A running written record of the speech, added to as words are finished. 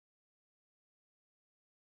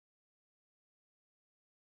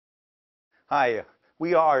Hi,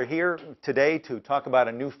 we are here today to talk about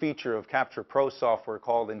a new feature of Capture Pro software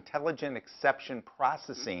called Intelligent Exception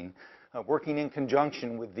Processing, working in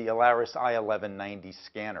conjunction with the Alaris i1190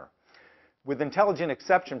 scanner. With Intelligent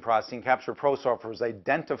Exception Processing, Capture Pro software is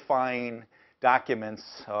identifying documents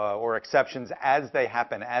or exceptions as they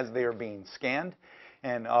happen, as they are being scanned,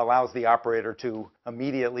 and allows the operator to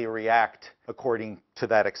immediately react according to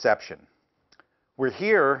that exception. We're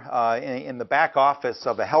here in the back office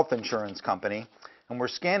of a health insurance company, and we're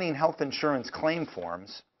scanning health insurance claim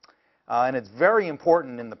forms. And it's very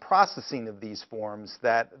important in the processing of these forms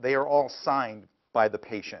that they are all signed by the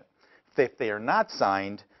patient. If they are not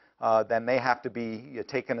signed, then they have to be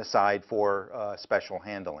taken aside for special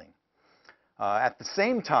handling. At the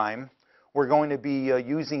same time, we're going to be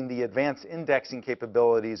using the advanced indexing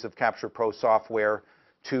capabilities of Capture Pro software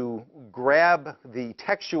to grab the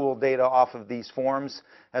textual data off of these forms,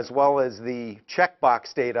 as well as the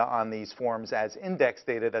checkbox data on these forms as index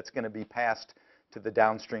data that's going to be passed to the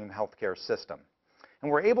downstream healthcare system.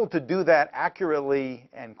 And we're able to do that accurately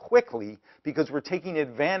and quickly because we're taking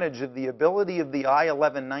advantage of the ability of the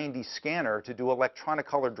i1190 scanner to do electronic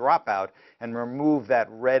color dropout and remove that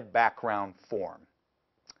red background form.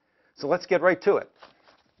 So let's get right to it.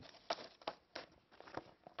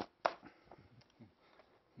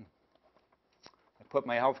 Put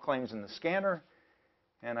my health claims in the scanner,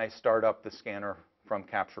 and I start up the scanner from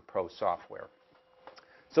Capture Pro software.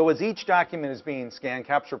 So as each document is being scanned,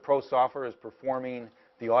 Capture Pro software is performing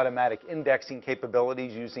the automatic indexing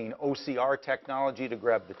capabilities using OCR technology to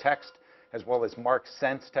grab the text, as well as Mark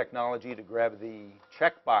Sense technology to grab the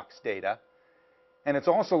checkbox data. And it's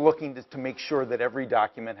also looking to make sure that every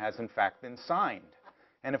document has in fact been signed.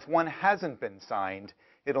 And if one hasn't been signed,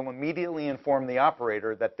 it'll immediately inform the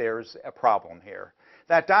operator that there's a problem here.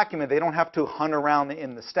 That document, they don't have to hunt around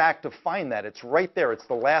in the stack to find that. It's right there. It's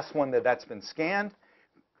the last one that's been scanned.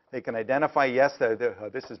 They can identify, yes,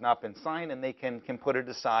 this has not been signed, and they can put it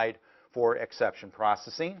aside for exception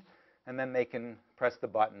processing. And then they can press the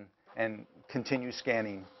button and continue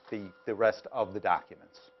scanning the rest of the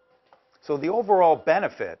documents. So the overall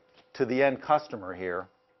benefit to the end customer here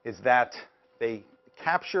is that they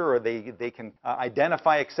capture or they can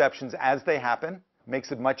identify exceptions as they happen.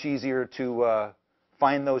 Makes it much easier to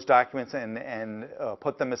find those documents and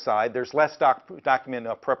put them aside. There's less document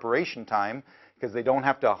preparation time because they don't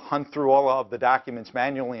have to hunt through all of the documents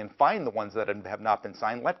manually and find the ones that have not been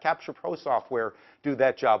signed. Let Capture Pro software do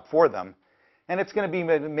that job for them. And it's going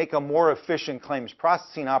to make a more efficient claims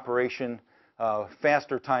processing operation,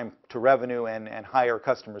 faster time to revenue, and higher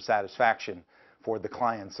customer satisfaction for the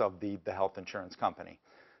clients of the health insurance company.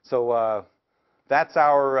 So that's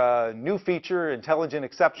our new feature, Intelligent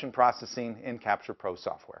Exception Processing in Capture Pro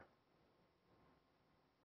software.